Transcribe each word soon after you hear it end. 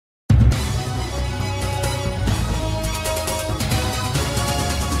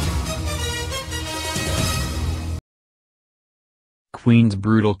Queen's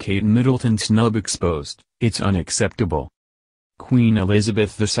brutal Kate Middleton snub exposed, it's unacceptable. Queen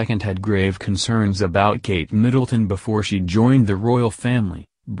Elizabeth II had grave concerns about Kate Middleton before she joined the royal family,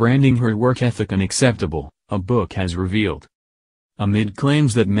 branding her work ethic unacceptable, a book has revealed. Amid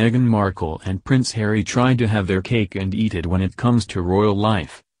claims that Meghan Markle and Prince Harry tried to have their cake and eat it when it comes to royal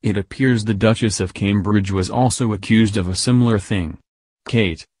life, it appears the Duchess of Cambridge was also accused of a similar thing.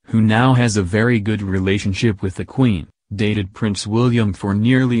 Kate, who now has a very good relationship with the Queen, dated Prince William for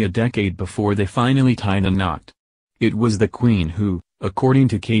nearly a decade before they finally tied a knot. It was the Queen who, according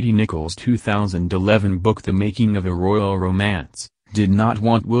to Katie Nichols' 2011 book The Making of a Royal Romance, did not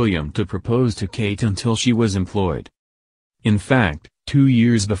want William to propose to Kate until she was employed. In fact, 2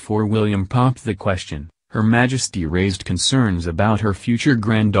 years before William popped the question, Her Majesty raised concerns about her future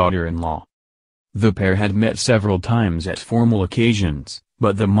granddaughter-in-law. The pair had met several times at formal occasions,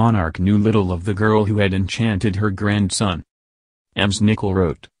 but the monarch knew little of the girl who had enchanted her grandson. Ms. Nicholl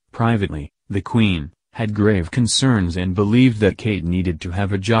wrote, privately, the Queen had grave concerns and believed that Kate needed to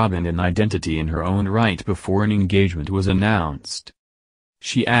have a job and an identity in her own right before an engagement was announced.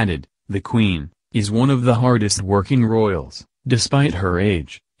 She added, the Queen is one of the hardest working royals, despite her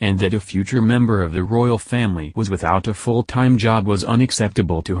age, and that a future member of the royal family was without a full-time job was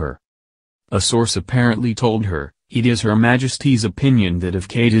unacceptable to her. A source apparently told her, it is Her Majesty's opinion that if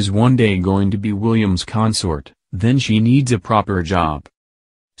Kate is one day going to be William's consort, then she needs a proper job.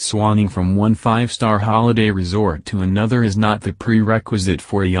 Swanning from one five-star holiday resort to another is not the prerequisite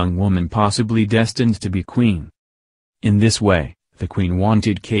for a young woman possibly destined to be queen. In this way, the Queen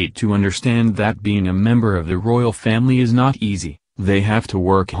wanted Kate to understand that being a member of the royal family is not easy, they have to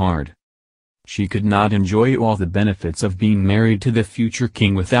work hard. She could not enjoy all the benefits of being married to the future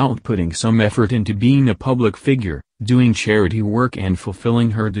king without putting some effort into being a public figure, doing charity work and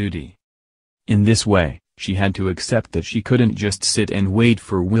fulfilling her duty. In this way, she had to accept that she couldn't just sit and wait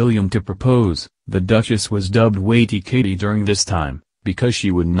for William to propose. The Duchess was dubbed Waity Katie during this time, because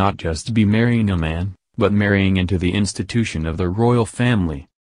she would not just be marrying a man, but marrying into the institution of the royal family.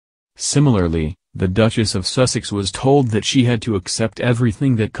 Similarly, the Duchess of Sussex was told that she had to accept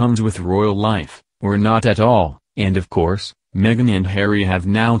everything that comes with royal life, or not at all, and of course, Meghan and Harry have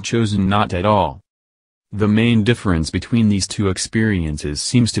now chosen not at all. The main difference between these two experiences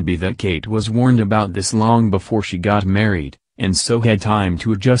seems to be that Kate was warned about this long before she got married, and so had time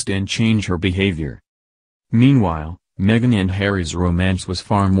to adjust and change her behavior. Meanwhile, Meghan and Harry's romance was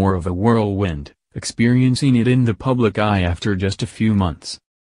far more of a whirlwind, experiencing it in the public eye after just a few months.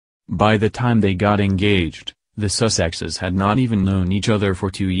 By the time they got engaged, the Sussexes had not even known each other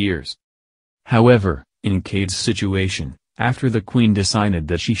for 2 years. However, in Kate's situation, after the Queen decided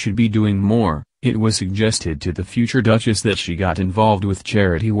that she should be doing more, it was suggested to the future Duchess that she got involved with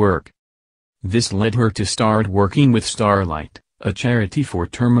charity work. This led her to start working with Starlight, a charity for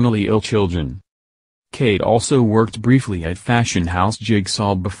terminally ill children. Kate also worked briefly at fashion house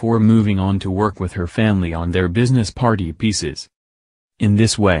Jigsaw before moving on to work with her family on their business party pieces. In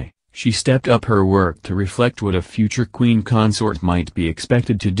this way, she stepped up her work to reflect what a future queen consort might be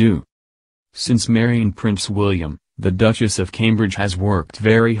expected to do. Since marrying Prince William, the Duchess of Cambridge has worked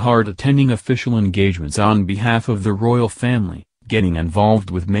very hard attending official engagements on behalf of the royal family, getting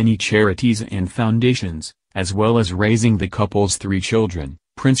involved with many charities and foundations, as well as raising the couple's 3 children,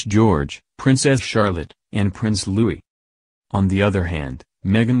 Prince George, Princess Charlotte, and Prince Louis. On the other hand,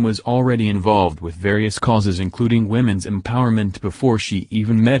 Meghan was already involved with various causes including women's empowerment before she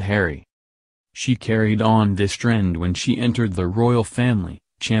even met Harry. She carried on this trend when she entered the royal family,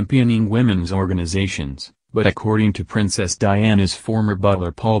 championing women's organizations, but according to Princess Diana's former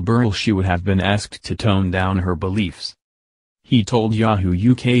butler Paul Burrell she would have been asked to tone down her beliefs. He told Yahoo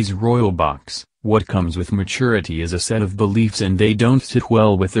UK's Royal Box, "What comes with maturity is a set of beliefs and they don't sit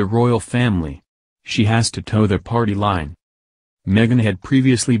well with the royal family. She has to toe the party line." Meghan had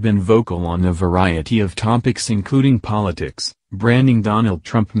previously been vocal on a variety of topics including politics, branding Donald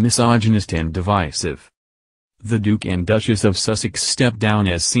Trump misogynist and divisive. The Duke and Duchess of Sussex stepped down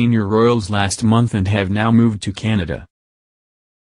as senior royals last month and have now moved to Canada.